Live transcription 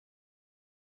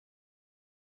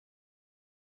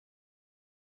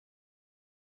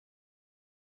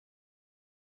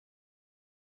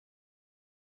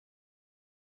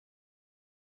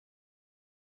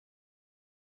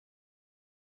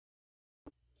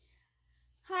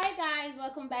Hi guys,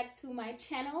 welcome back to my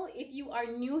channel. If you are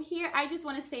new here, I just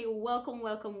want to say welcome,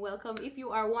 welcome, welcome. If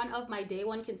you are one of my day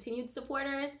one continued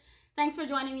supporters, thanks for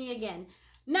joining me again.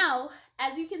 Now,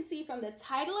 as you can see from the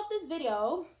title of this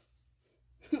video,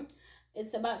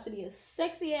 it's about to be a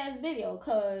sexy ass video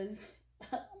because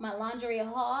my lingerie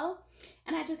haul,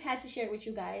 and I just had to share it with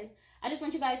you guys. I just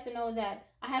want you guys to know that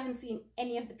I haven't seen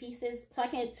any of the pieces, so I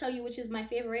can't tell you which is my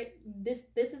favorite. This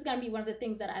is gonna be one of the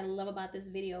things that I love about this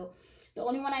video. The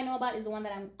only one I know about is the one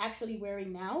that I'm actually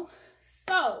wearing now.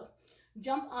 So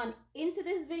jump on into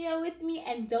this video with me,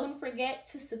 and don't forget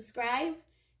to subscribe,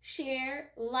 share,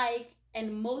 like,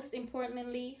 and most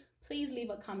importantly, please leave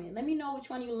a comment. Let me know which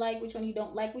one you like, which one you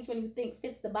don't like, which one you think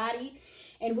fits the body,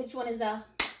 and which one is a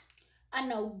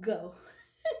no-go.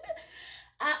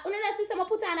 Honestly, I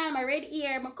put on my red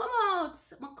ear, I come out,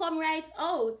 I come right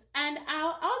out. And I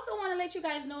also want to let you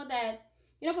guys know that,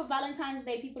 you know, for Valentine's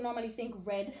Day, people normally think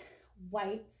red,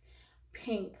 white,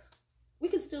 pink. We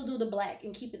could still do the black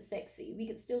and keep it sexy. We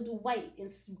could still do white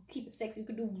and keep it sexy. We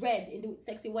could do red and do it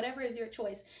sexy. Whatever is your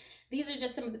choice. These are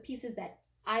just some of the pieces that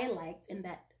I liked and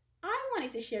that I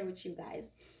wanted to share with you guys.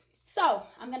 So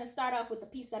I'm going to start off with the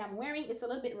piece that I'm wearing. It's a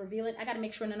little bit revealing. I got to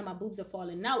make sure none of my boobs are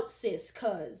falling out, sis,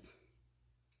 because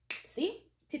see,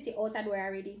 titty out of door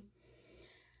already.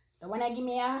 The one that give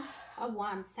me a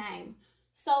one time.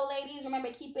 So ladies, remember,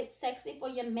 keep it sexy for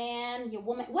your man, your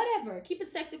woman, whatever. Keep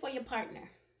it sexy for your partner.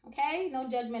 Okay? No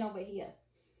judgment over here.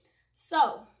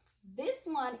 So this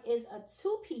one is a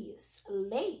two-piece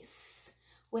lace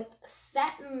with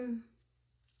satin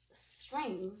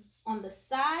strings on the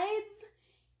sides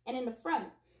and in the front.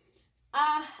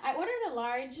 I ordered a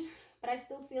large, but I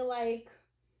still feel like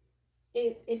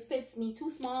it fits me too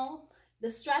small. The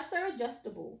straps are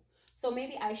adjustable, so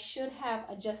maybe I should have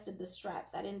adjusted the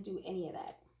straps. I didn't do any of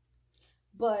that.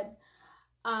 But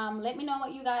let me know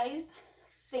what you guys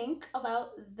think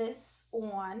about this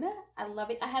one. I love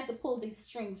it. I had to pull these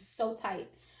strings so tight,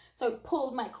 so it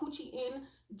pulled my coochie in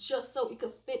just so it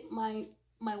could fit my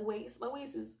waist. My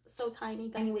waist is so tiny,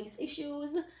 got any waist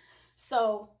issues.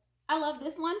 So I love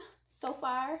this one so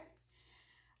far.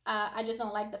 I just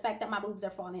don't like the fact that my boobs are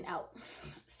falling out.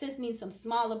 Sis needs some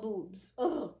smaller boobs.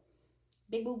 Ugh,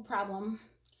 big boob problem.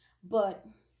 But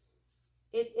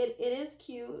it is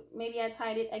cute. Maybe I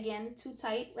tied it again too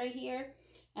tight right here,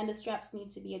 and the straps need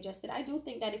to be adjusted. I do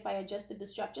think that if I adjusted the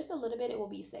strap just a little bit, it will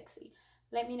be sexy.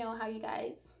 Let me know how you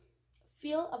guys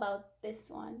feel about this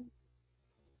one.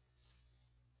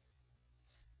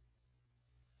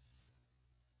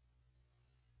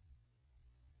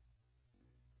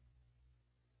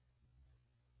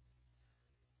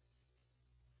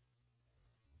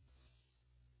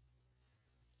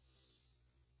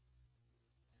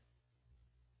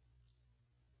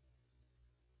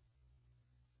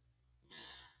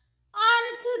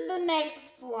 On to the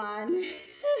next one.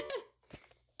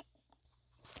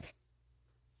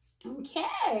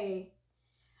 Okay,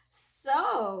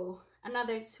 so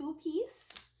another two-piece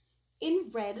in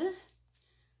red.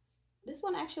 This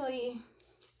one actually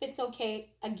fits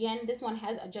okay. Again, this one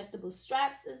has adjustable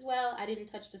straps as well. I didn't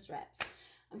touch the straps.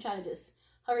 I'm trying to just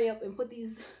hurry up and put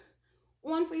these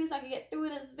on for you so I can get through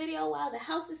this video while the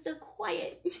house is still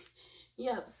quiet.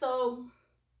 Yep, so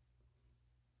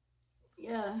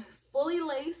yeah, fully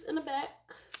laced in the back.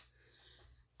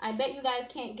 I bet you guys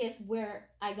can't guess where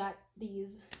I got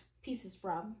these pieces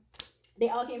from. They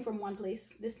all came from one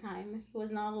place this time. It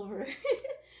wasn't all over.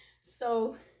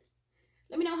 So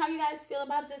let me know how you guys feel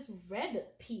about this red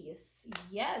piece.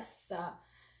 Yes.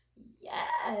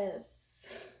 Yes.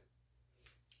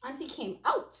 Auntie came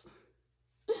out.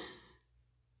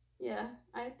 Yeah,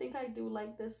 I think I do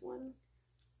like this one.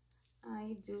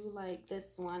 I do like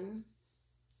this one.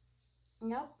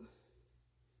 Yep.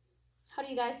 How do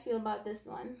you guys feel about this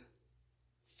one?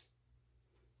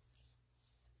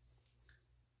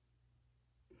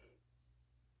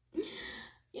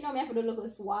 You know, me have to do a little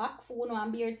walk for one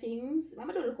and beer things. I'm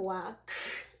gonna do a little walk.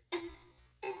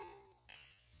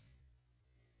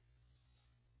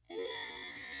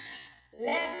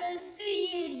 Let me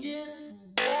see you just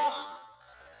walk.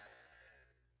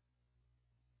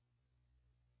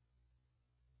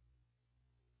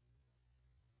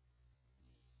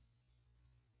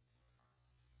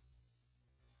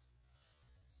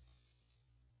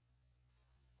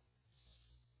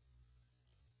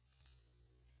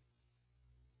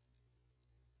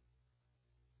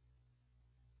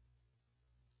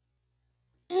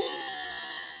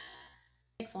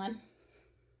 Next one.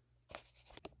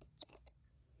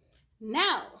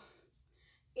 Now,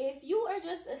 if you are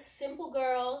just a simple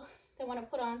girl that want to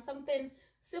put on something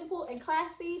simple and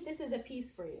classy, this is a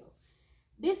piece for you.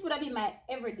 This would be my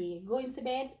everyday. Going to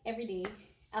bed every day.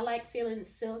 I like feeling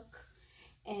silk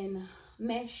and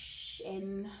mesh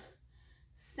and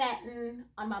satin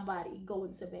on my body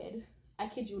going to bed. I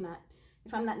kid you not.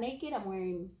 If I'm not naked, I'm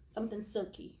wearing something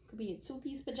silky. Could be a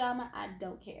two-piece pajama. I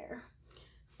don't care.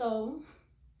 So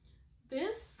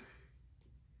this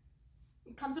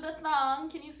comes with a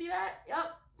thong. Can you see that?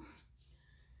 Yep.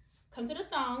 Comes with a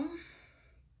thong.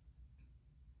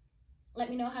 Let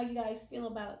me know how you guys feel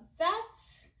about that.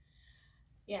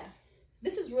 Yeah.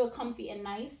 This is real comfy and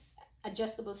nice.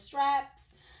 Adjustable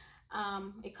straps.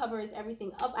 It covers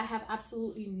everything up. I have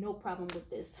absolutely no problem with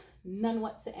this. None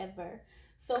whatsoever.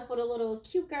 So for the little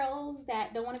cute girls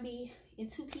that don't want to be in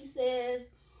two pieces,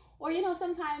 or you know,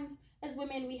 sometimes as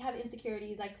women we have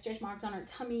insecurities like stretch marks on our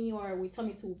tummy, or we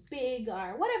tummy too big,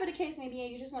 or whatever the case may be,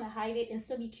 and you just want to hide it and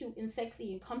still be cute and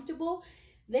sexy and comfortable,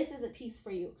 this is a piece for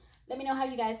you. Let me know how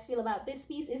you guys feel about this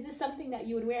piece. Is this something that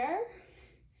you would wear?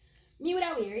 Me, would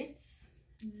I wear it?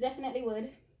 Definitely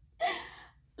would.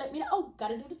 Let me know. Oh,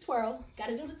 gotta do the twirl.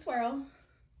 Gotta do the twirl.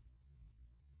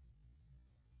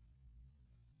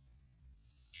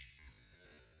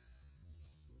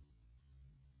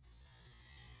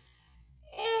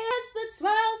 It's the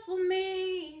 12 for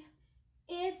me.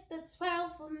 It's the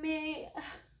 12 for me.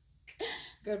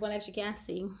 Good one that you can't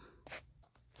see.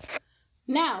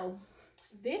 Now,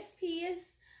 this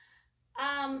piece,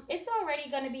 it's already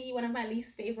gonna be one of my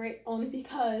least favorite, only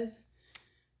because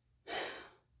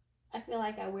I feel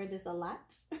like I wear this a lot.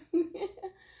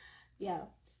 Yeah.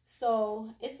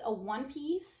 So it's a one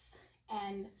piece,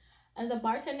 and as a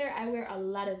bartender, I wear a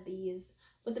lot of these,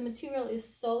 but the material is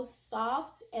so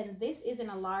soft, and this isn't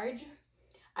a large.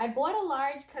 I bought a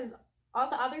large because all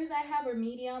the others I have are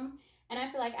medium, and I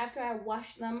feel like after I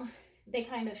wash them, they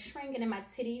kind of shrink and then my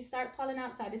titties start falling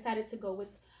out. So I decided to go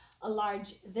with a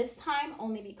large this time,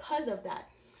 only because of that.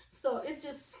 So it's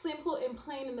just simple and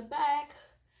plain in the back,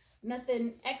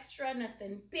 nothing extra,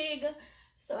 nothing big.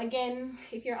 So again,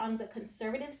 if you're on the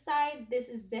conservative side, this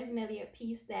is definitely a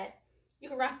piece that you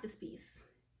can rock. This piece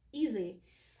easy,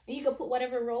 and you can put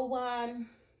whatever robe on.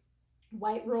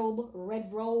 White robe, red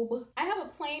robe. I have a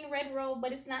plain red robe,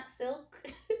 but it's not silk.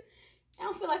 I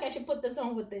don't feel like I should put this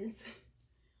on with this.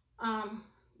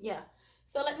 Yeah.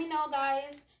 So let me know,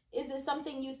 guys. Is this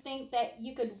something you think that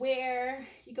you could wear?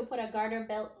 You could put a garter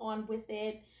belt on with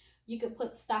it. You could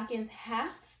put stockings,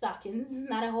 half stockings,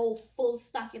 not a whole full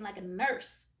stocking like a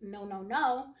nurse. No, no,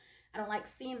 no. I don't like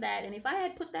seeing that. And if I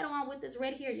had put that on with this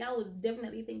red here, y'all would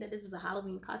definitely think that this was a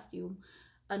Halloween costume,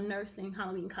 a nursing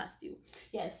Halloween costume.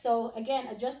 Yes. So again,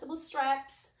 adjustable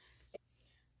straps.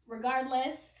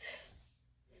 Regardless,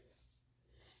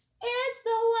 it's the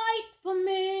white for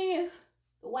me.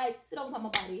 The white sit on my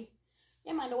body.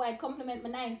 Yeah, man, the white compliment my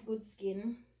nice, good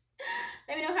skin.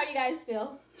 Let me know how you guys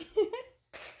feel.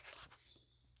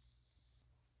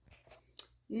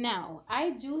 Now,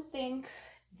 I do think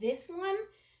this one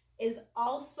is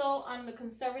also on the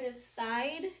conservative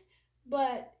side,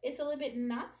 but it's a little bit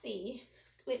Nazi.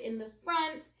 Split in the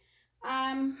front.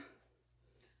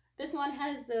 This one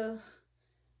has the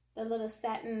little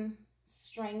satin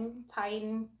string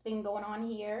tying thing going on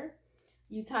here.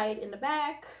 You tie it in the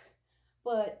back,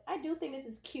 but I do think this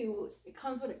is cute. It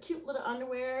comes with a cute little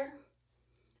underwear.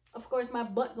 Of course, my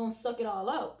butt gonna suck it all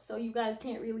up, so you guys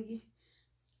can't really.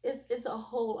 It's a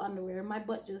whole underwear. My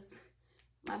butt is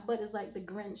like the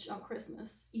Grinch on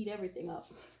Christmas. Eat everything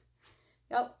up.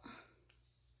 Yep.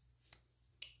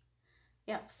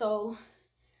 Yep. So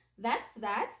that's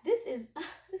that. This is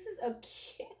a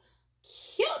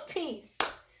cute piece.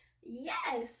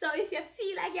 Yes. So if you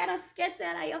feel like you're not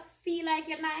scattered, or you feel like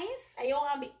you're nice, and you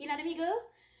want to be, you know what I mean, girl?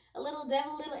 A little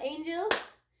devil, little angel,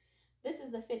 this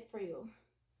is the fit for you.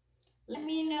 Let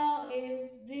me know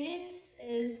if this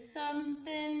is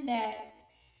something that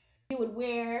you would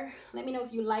wear. Let me know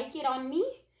if you like it on me,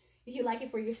 if you like it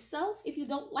for yourself, if you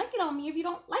don't like it on me, if you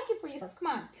don't like it for yourself.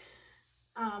 Come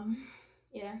on.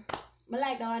 Yeah. I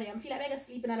like the audio. I feel like I can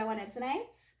sleep another one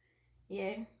tonight.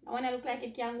 Yeah. I want to look like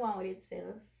it can go on with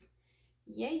itself.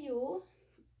 Yeah, you.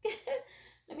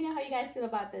 Let me know how you guys feel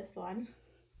about this one.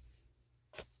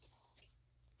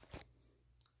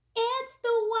 It's the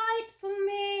white for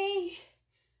me.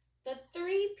 The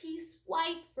three-piece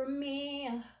white for me.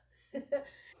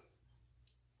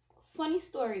 Funny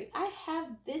story. I have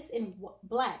this in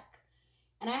black,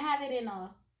 and I have it in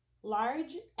a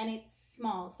large, and it's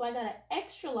small. So I got an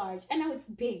extra large, and now it's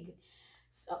big.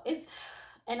 So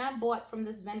and I bought from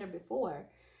this vendor before,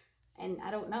 and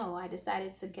I don't know, I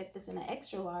decided to get this in an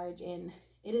extra large, and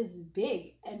it is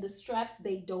big, and the straps,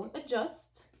 they don't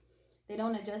adjust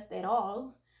at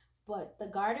all. But the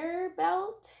garter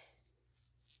belt,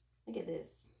 Look at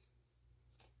this.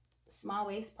 Small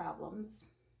waist problems.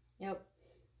 Yep.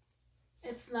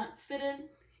 It's not fitted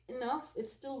enough.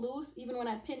 It's still loose. Even when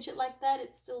I pinch it like that,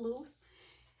 it's still loose.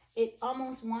 It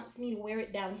almost wants me to wear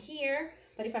it down here,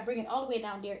 but if I bring it all the way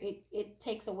down there, it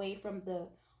takes away from the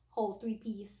whole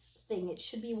three-piece thing. It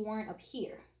should be worn up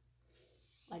here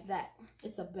like that.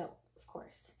 It's a belt, of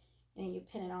course, and then you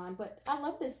pin it on. But I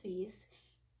love this piece,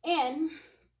 and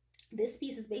this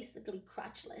piece is basically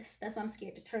crotchless. That's why I'm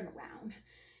scared to turn around.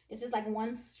 It's just like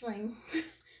one string.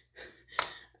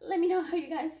 Let me know how you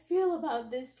guys feel about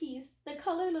this piece. The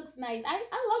color looks nice. I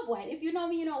love white. If you know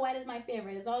me, you know white is my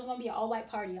favorite. It's always gonna be an all white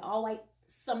party, an all white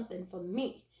something for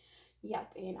me.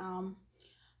 Yep. And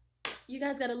you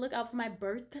guys gotta look out for my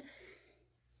birthday.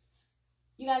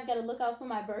 You guys gotta look out for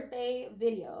my birthday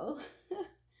video.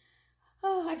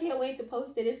 Oh, I can't wait to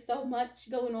post it. It's so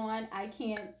much going on. I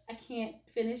can't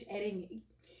finish editing.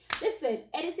 Listen,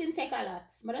 editing take a lot.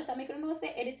 But that's make you know say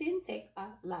editing take a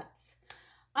lot.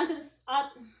 Onto this, I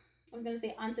was gonna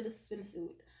say onto the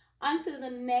swimsuit. Onto the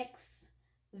next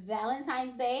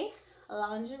Valentine's Day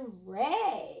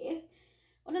lingerie.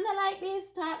 When I like this,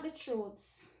 talk the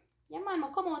truth. Yeah, man,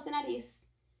 come out in this.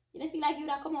 You don't feel like you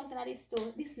would come out in this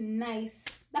too. This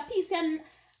nice. That piece,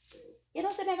 you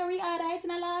don't say I can reorder it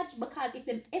in a large because if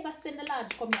they ever send the large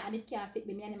come here and it can't fit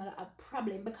me and I'm gonna have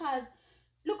problem because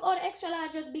look all the extra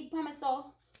large is big for me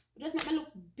so. Just make me look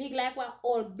big like what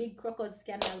all big crocodile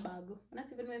scandal bag. I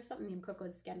not even know if something named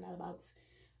crocodile scandal about.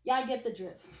 Y'all get the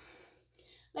drift.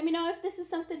 Let me know if this is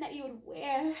something that you would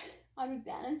wear on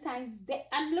Valentine's Day.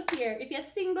 And look here, if you're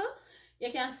single,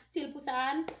 you can still put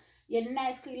on your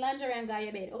nice clean lingerie and go to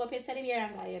your bed. Or go pay teddy bear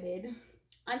and go to your bed.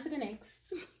 On to the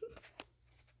next.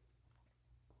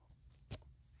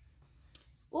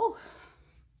 Oh,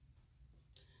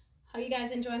 how you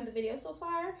guys enjoying the video so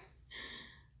far?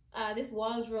 This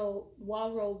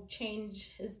wardrobe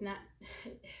change is not,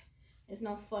 it's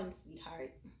no fun,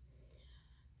 sweetheart.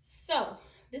 So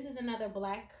this is another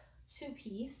black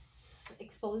two-piece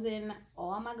exposing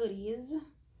all my goodies.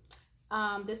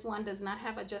 This one does not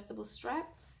have adjustable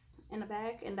straps in the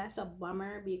back, and that's a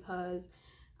bummer because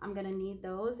I'm gonna need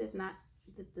those. If not,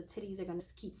 the titties are gonna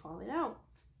keep falling out.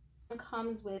 It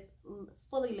comes with a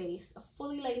fully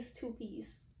laced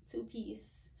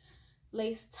two-piece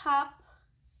lace top,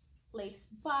 lace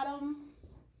bottom.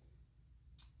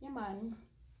 Yeah, man.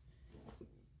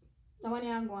 No one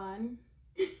y'all go on.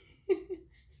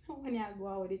 No one y'all go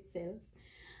on with itself.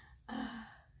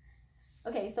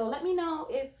 Okay, so let me know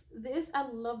if this, I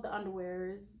love the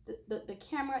underwears. The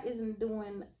camera isn't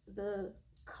doing the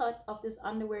cut of this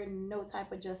underwear no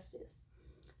type of justice.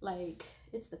 Like,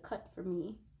 it's the cut for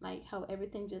me. Like how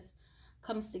everything just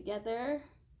comes together.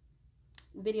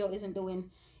 Video isn't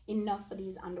doing enough for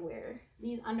these underwear.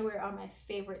 These underwear are my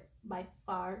favorite by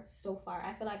far so far.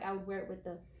 I feel like I would wear it with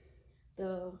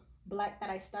the black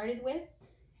that I started with.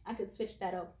 I could switch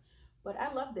that up, but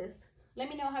I love this. Let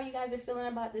me know how you guys are feeling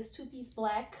about this two-piece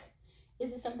black.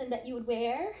 Is it something that you would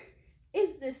wear?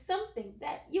 Is this something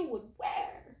that you would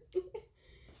wear?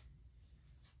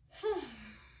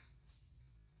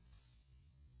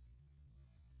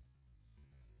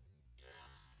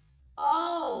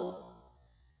 Oh,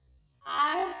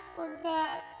 I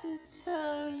forgot to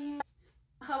tell you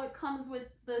how it comes with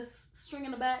this string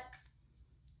in the back.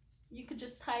 You could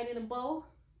just tie it in a bow.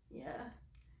 Yeah,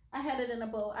 I had it in a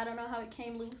bow. I don't know how it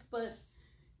came loose, but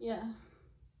yeah.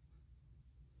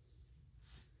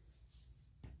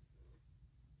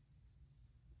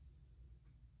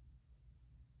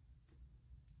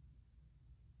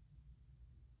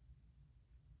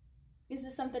 Is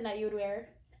this something that you would wear?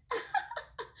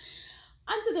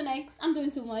 On to the next. I'm doing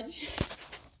too much.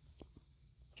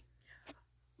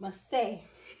 Must say.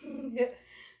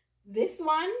 This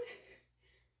one,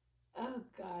 oh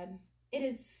God, it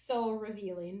is so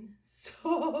revealing.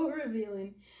 So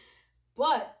revealing.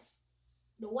 But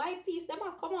the white piece, that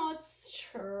might come out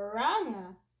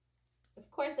strong. Of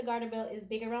course, the garter belt is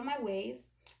big around my waist.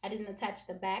 I didn't attach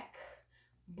the back,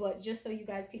 but just so you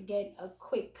guys could get a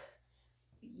quick,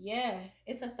 yeah,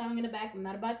 it's a thong in the back. I'm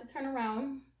not about to turn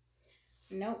around.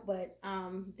 Nope, but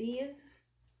these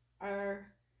are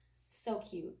so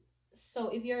cute. So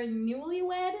if you're a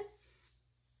newlywed,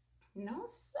 no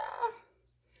sir,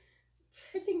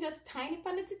 everything just tiny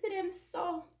panty to them.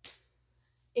 So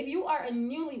if you are a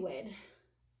newlywed,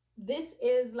 this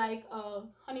is like a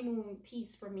honeymoon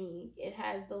piece for me. It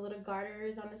has the little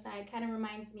garters on the side. Kind of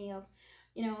reminds me of,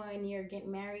 you know, when you're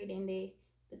getting married and the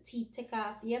teeth take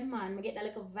off. Yeah, man, I get that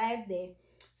little vibe there.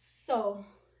 So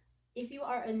if you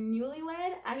are a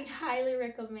newlywed, I highly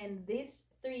recommend this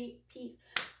three-piece.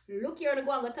 Look, you're gonna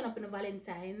go and go turn up in the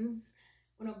Valentine's.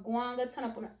 Wanna go on, go turn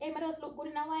up on. Hey, my just look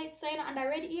good in a white. So you know, and the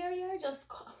red area just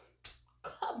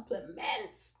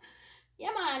compliments. Yeah,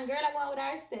 man, girl, I go out with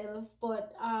herself,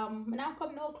 but I'm not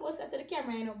come no closer to the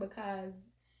camera, you know, because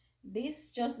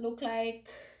this just look like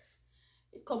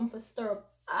it come for stir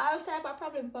up all type of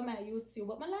problem for my YouTube,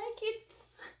 but I like it,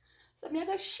 so I'm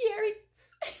gonna share it.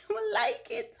 I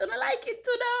like it, and I like it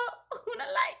too, though. I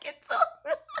like it too.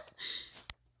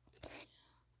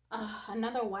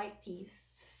 Another white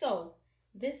piece. So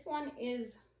this one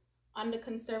is on the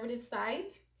conservative side.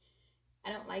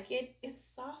 I don't like it. It's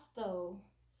soft though,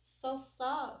 so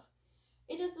soft.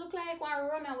 It just looked like when I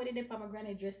run out with it from my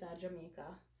granny dress at Jamaica.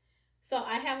 So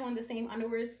I have on the same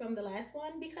underwears from the last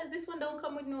one because this one don't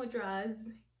come with no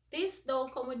drawers. This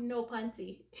don't come with no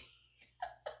panty.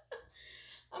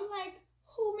 I'm like,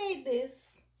 who made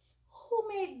this? Who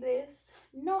made this?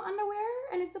 No underwear,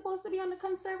 and it's supposed to be on the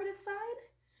conservative side?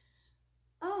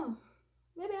 Oh,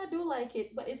 maybe I do like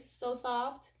it, but it's so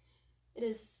soft. It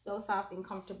is so soft and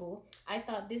comfortable. I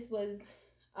thought this was,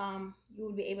 you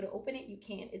would be able to open it. You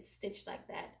can't. It's stitched like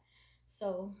that.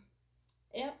 So,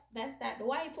 yep, that's that. The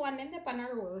white one, then the pan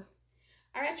roll.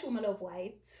 All right, I love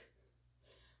white.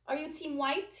 Are you team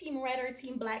white, team red, or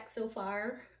team black so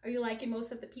far? Are you liking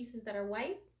most of the pieces that are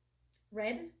white,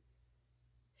 red,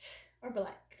 or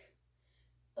black?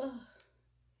 Ugh,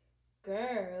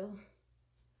 girl,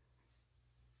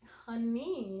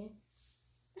 honey.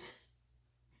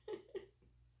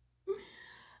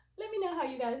 Let me know how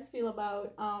you guys feel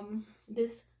about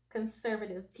this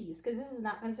conservative piece, because this is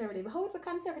not conservative. How if a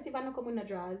conservative and no come with no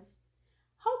drawers?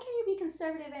 How can you be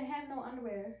conservative and have no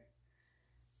underwear?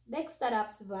 Next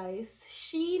adapts advice.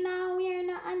 She now wear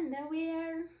no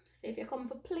underwear. So if you come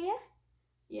for play,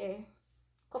 yeah,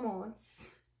 come out.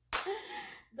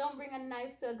 Don't bring a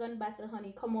knife to a gun battle,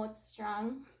 honey. Come out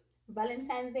strong.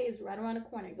 Valentine's Day is right around the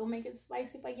corner. Go make it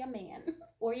spicy for your man.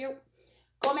 Or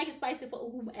go make it spicy for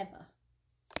whomever.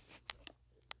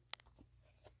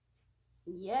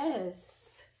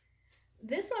 Yes.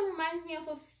 This one reminds me of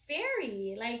a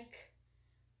fairy, like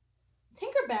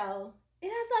Tinkerbell. It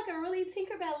has like a really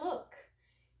Tinkerbell look.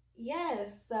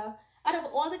 Yes. Out of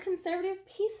all the conservative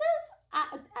pieces,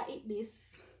 I ate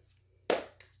this.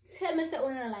 Tell me, say, oh,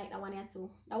 no, like that one here too.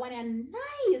 That one here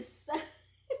nice.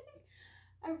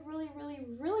 I really,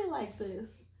 really, really like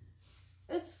this.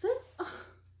 It sits.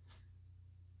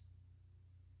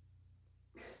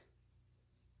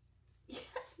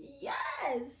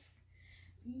 Yes.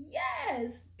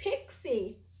 Yes.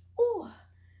 Pixie. Oh,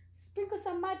 sprinkle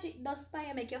some magic dust by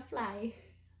and make you fly.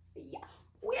 Yeah.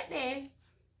 Wait there.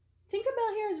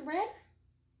 Tinkerbell hair is red?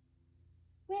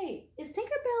 Wait, is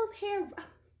Tinkerbell's hair...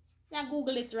 I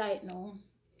Google this right now.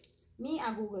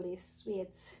 I Google this.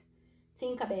 Wait.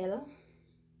 Tinkerbell.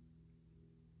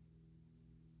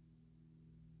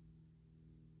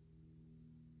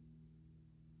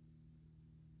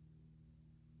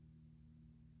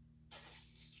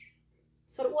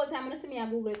 So the whole time I'm going to see me I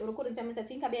Google it. Or the couldn't tell me that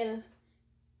Tinkerbell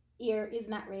ear is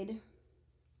not red.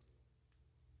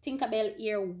 Tinkerbell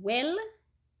ear well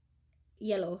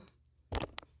yellow.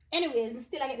 Anyways, I'm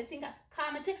still I get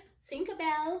the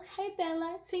Tinkerbell. Hey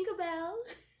Bella, Tinkerbell.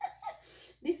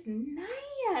 This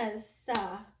nice.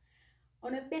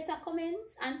 On a better comment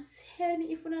and tell me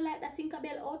if you don't like that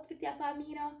Tinkerbell outfit here for me,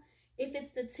 you know. If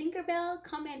it's the Tinkerbell,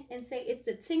 comment and say it's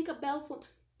a Tinkerbell from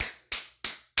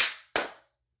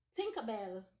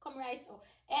Tinkerbell. Come right. Oh,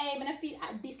 hey, I'm gonna feel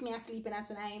this me sleeping at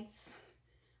tonight.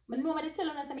 But nobody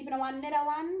telling us I'm even one another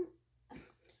one.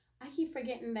 I keep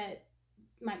forgetting that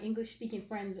my English speaking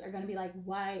friends are gonna be like,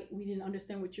 why we didn't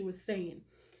understand what you were saying.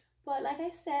 But like I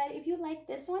said, if you like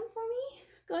this one for me,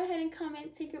 go ahead and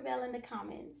comment Tinkerbell in the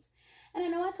comments. And I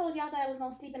know I told y'all that I was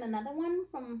gonna sleep in another one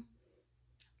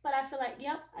but I feel like,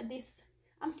 yep,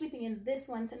 I'm sleeping in this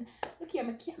one. And look here,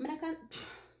 I can't.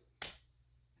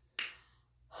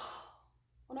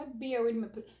 Wanna bear with me,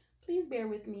 please bear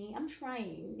with me. I'm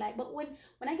trying. Like, but when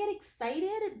I get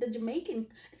excited,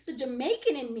 it's the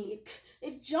Jamaican in me.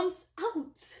 It jumps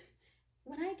out.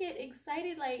 When I get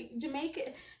excited, like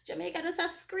Jamaica just a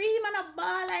scream and a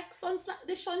ball, like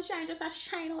the sunshine just a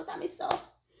shine out of me. So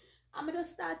I'm gonna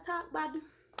just start talk bad.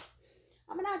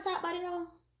 I'm gonna not talk bad, you know,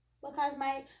 because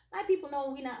my people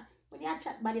know we not, when you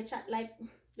chat bad, you chat like,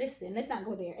 listen, let's not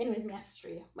go there. Anyways, me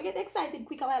astray. I get excited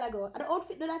quick a while ago. And the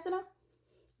outfit do that, you know.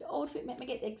 The outfit make me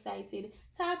get excited.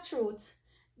 Talk truth.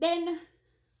 Then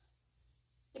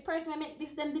the person who make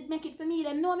this, them did make it for me.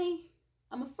 Them know me.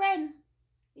 I'm a friend.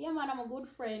 Yeah, man, I'm a good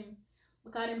friend.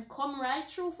 Because them come right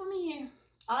through for me.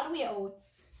 All the way out.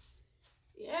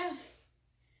 Yeah.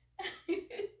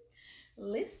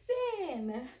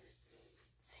 Listen.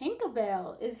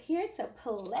 Tinkerbell is here to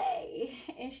play,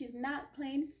 and she's not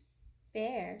playing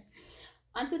fair.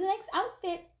 On to the next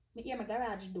outfit. Me hear my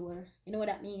garage door. You know what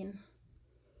that mean?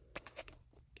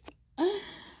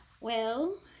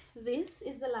 Well, this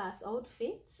is the last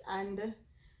outfit, and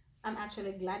I'm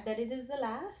actually glad that it is the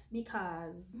last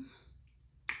because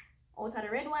out of the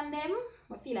red one, them,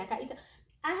 I feel like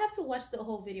I have to watch the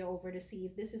whole video over to see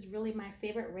if this is really my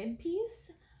favorite red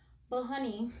piece. But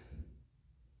honey,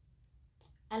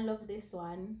 I love this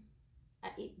one. I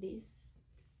ate this.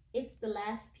 It's the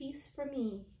last piece for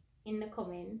me in the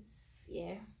comments.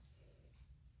 Yeah.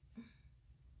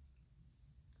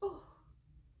 Oh.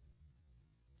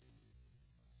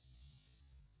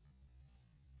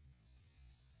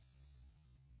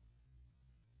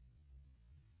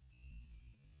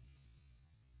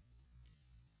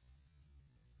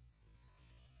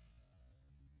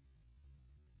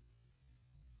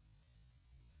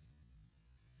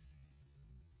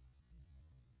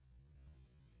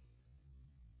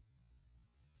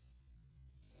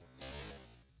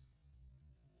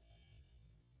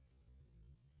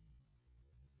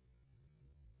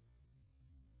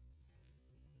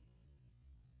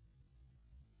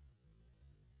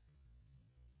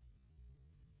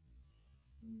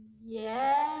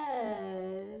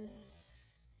 Yes.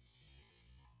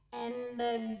 And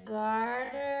the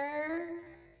garter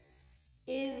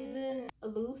isn't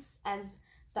loose as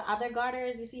the other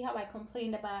garters. You see how I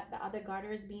complained about the other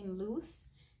garters being loose?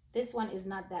 This one is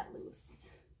not that loose.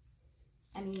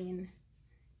 I mean,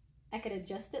 I could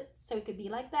adjust it so it could be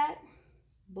like that,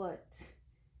 but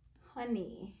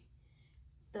honey,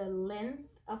 the length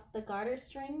of the garter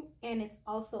string, and it's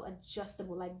also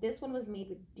adjustable. Like this one was made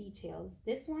with details.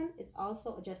 This one, it's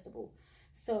also adjustable.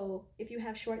 So if you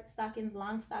have short stockings,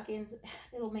 long stockings,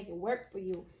 it'll make it work for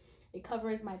you. It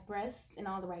covers my breasts in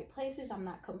all the right places. I'm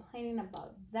not complaining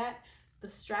about that. The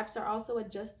straps are also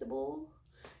adjustable,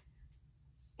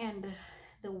 and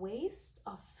the waist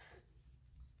of,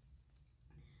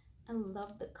 I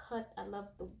love the cut. I love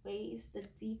the waist, the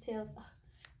details.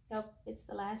 Yep, it's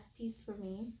the last piece for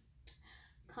me.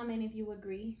 Comment if you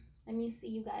agree. Let me see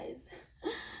you guys.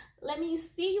 Let me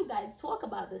see you guys talk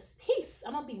about this piece.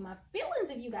 I'm gonna be in my feelings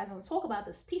if you guys don't talk about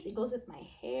this piece. It goes with my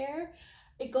hair.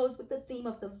 It goes with the theme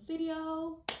of the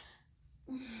video.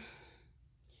 It's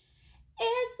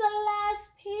the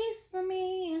last piece for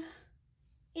me.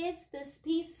 It's this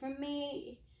piece for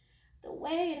me. The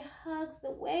way it hugs,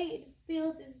 the way it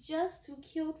feels is just too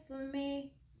cute for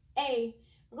me. Hey,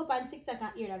 go on TikTok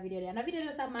and hear that video there. And that video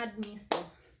just a mad me, so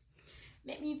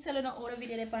let me tell you the other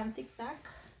video there on TikTok.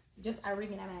 Just a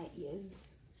ringing in my ears.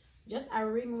 Just a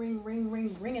ring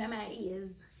in my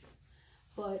ears.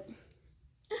 But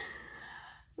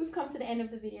we've come to the end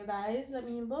of the video, guys. Let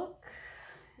me look.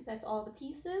 That's all the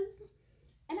pieces.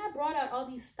 And I brought out all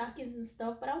these stockings and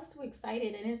stuff, but I was too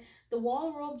excited. And then the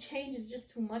wall robe change is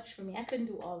just too much for me. I couldn't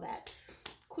do all that.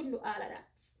 Couldn't do all of that.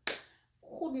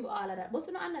 Couldn't do all of that. But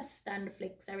you don't understand the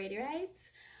flicks already, right?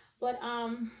 But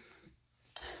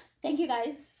thank you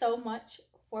guys so much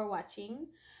for watching.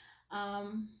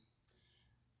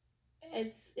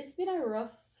 It's been a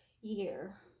rough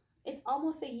year. It's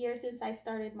almost a year since I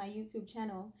started my YouTube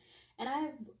channel, and I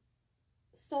have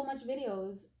so much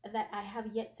videos that I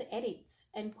have yet to edit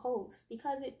and post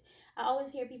because I always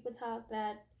hear people talk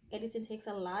that editing takes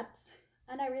a lot,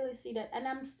 and I really see that. And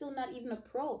I'm still not even a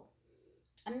pro.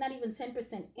 I'm not even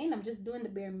 10% in. I'm just doing the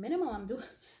bare minimum.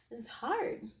 This is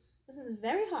hard. This is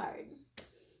very hard,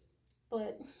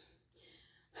 but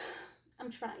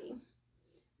I'm trying.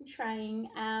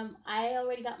 I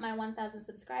already got my 1,000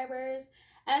 subscribers.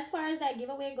 As far as that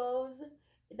giveaway goes,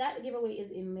 that giveaway is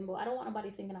in limbo. I don't want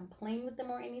nobody thinking I'm playing with them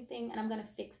or anything, and I'm gonna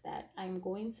fix that. I'm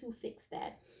going to fix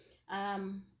that.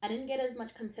 I didn't get as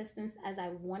much contestants as I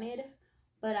wanted,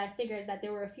 but I figured that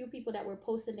there were a few people that were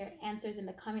posting their answers in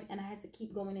the comment, and I had to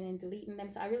keep going in and deleting them.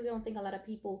 So I really don't think a lot of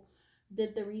people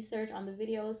did the research on the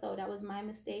video, so that was my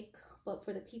mistake. But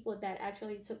for the people that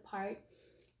actually took part,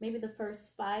 maybe the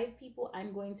first 5 people,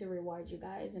 I'm going to reward you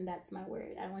guys, and that's my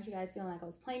word. I don't want you guys feeling like I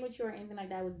was playing with you or anything like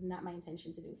that. It was not my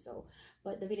intention to do so,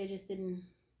 but the video just didn't,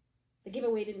 the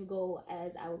giveaway didn't go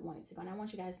as I would want it to go, and I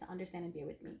want you guys to understand and bear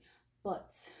with me.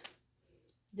 But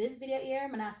this video here, I'm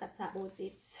gonna stop talking about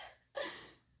it.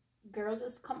 Girl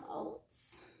just come out.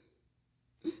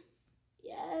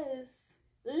 Yes,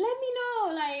 let me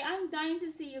know. Like, I'm dying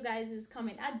to see you guys'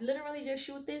 comment. I literally just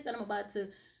shoot this, and I'm about to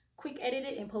quick edit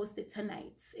it and post it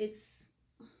tonight. It's,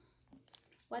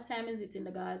 what time is it in the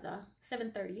Gaza?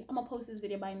 7:30. I'm gonna post this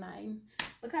video by 9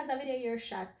 because I video your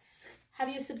shots. Have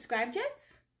you subscribed yet?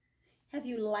 Have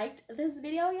you liked this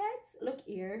video yet? Look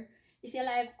here, If you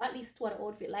like at least one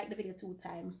outfit, like the video 2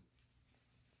 times.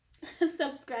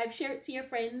 Subscribe, share it to your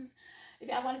friends. If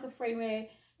you have one like a friend where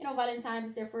Valentine's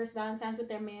is their first Valentine's with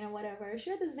their man or whatever,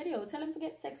 share this video. Tell them to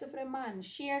get sexy for their man.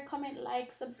 Share, comment,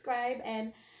 like, subscribe,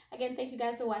 and again, thank you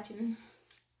guys for watching.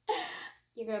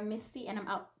 Your girl Misty, and I'm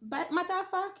out. But matter of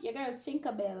fact, your girl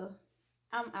Tinkerbell,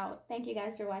 I'm out. Thank you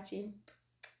guys for watching.